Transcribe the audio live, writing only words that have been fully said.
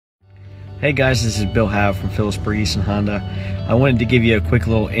Hey guys, this is Bill Howe from Phillipsburg Easton Honda. I wanted to give you a quick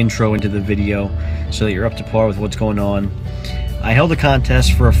little intro into the video so that you're up to par with what's going on. I held a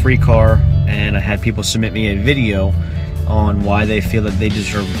contest for a free car and I had people submit me a video on why they feel that they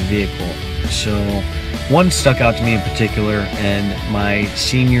deserve the vehicle. So one stuck out to me in particular, and my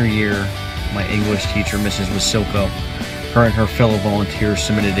senior year, my English teacher, Mrs. Wasilko, her and her fellow volunteers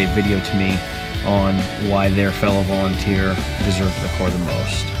submitted a video to me on why their fellow volunteer deserved the car the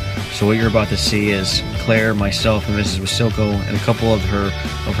most. So what you're about to see is Claire, myself, and Mrs. Wasilko, and a couple of her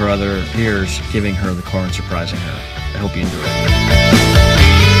other peers giving her the car and surprising her. I hope you enjoy it.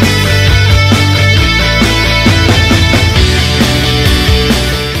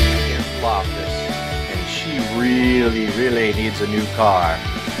 And she really needs a new car.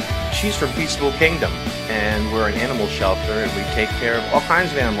 She's from Peaceable Kingdom, and we're an animal shelter, and we take care of all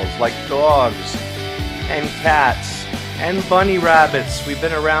kinds of animals like dogs and cats and bunny rabbits. We've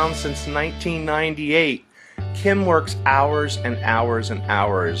been around since 1998. Kim works hours and hours and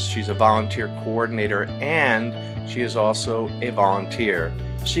hours. She's a volunteer coordinator, and she is also a volunteer.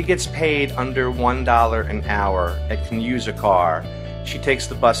 She gets paid under $1 an hour and can use a car. She takes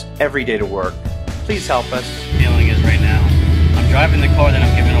the bus every day to work. Please help us. Feeling is right now, I'm driving the car that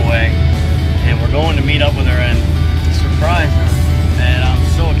I'm giving away, and we're going to meet up with her and surprise her, and I'm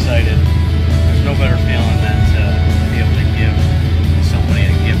so excited. There's no better feeling than to be able to give somebody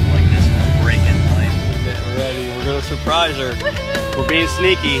a gift like this, a break in life. We're ready. We're going to surprise her. We're being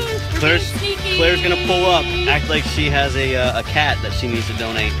sneaky. Claire's going to pull up, act like she has a cat that she needs to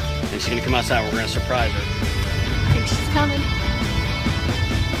donate, and she's going to come outside. We're going to surprise her. I think she's coming.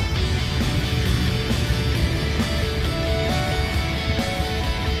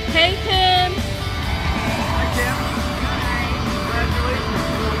 Hey, Kim. Hi, Kim. Hi. Congratulations.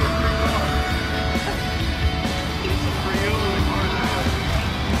 This is for you.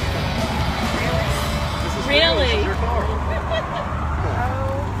 This is Really? This is your car.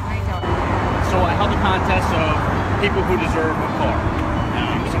 I don't. So I held a contest of people who deserve a car.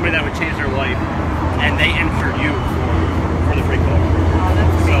 Somebody that would change their life, and they entered you for the free car. Oh,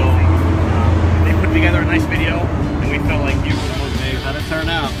 that's So amazing. they put together a nice video, and we felt like you were the most amazing. How'd it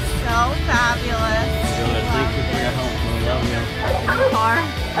turn out? So fabulous. Good. Thank you for your help. We love you. Car.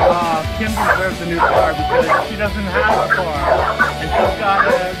 Kim deserves a new car because she doesn't have a car, and she's got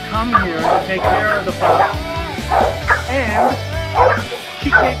to come here to take care of the pup, and she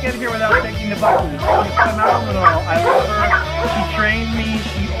can't get here without taking the buses. She's phenomenal. I love her. She trained me.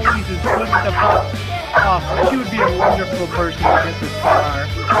 She always is good with the pup. She would be a wonderful person to get this car.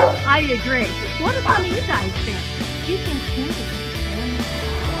 I agree. What about you guys think? Do you think Kim is a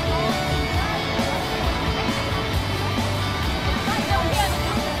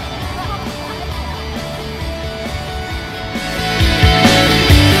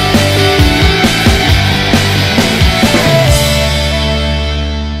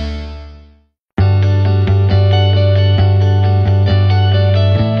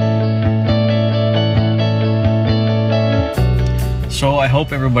So I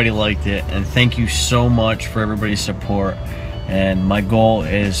hope everybody liked it, and thank you so much for everybody's support. And my goal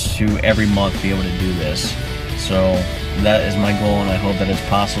is to every month be able to do this. So that is my goal, and I hope that it's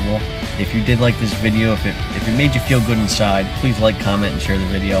possible. If you did like this video, if it made you feel good inside, please like, comment, and share the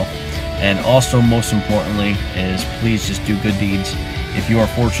video. And also, most importantly, is please just do good deeds. If you are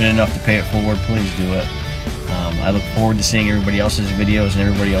fortunate enough to pay it forward, please do it. I look forward to seeing everybody else's videos and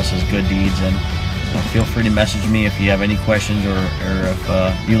everybody else's good deeds. And feel free to message me if you have any questions, or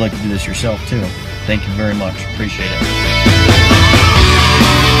if you'd like to do this yourself too. Thank you very much. Appreciate it.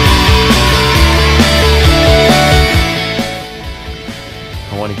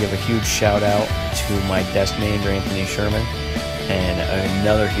 I want to give a huge shout out to my desk manager, Anthony Sherman, and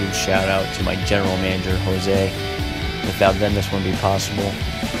another huge shout out to my general manager, Jose. Without them, this wouldn't be possible.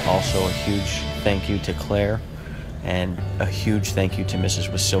 Also, a huge thank you to Claire, and a huge thank you to Mrs.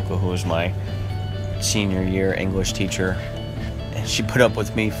 Wasilko, who was my senior year English teacher, and she put up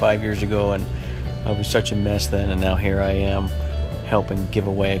with me 5 years ago, and I was such a mess then, and now here I am helping give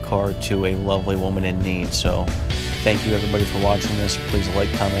away a car to a lovely woman in need. So thank you everybody for watching this. Please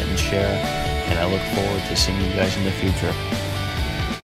like, comment, and share, and I look forward to seeing you guys in the future.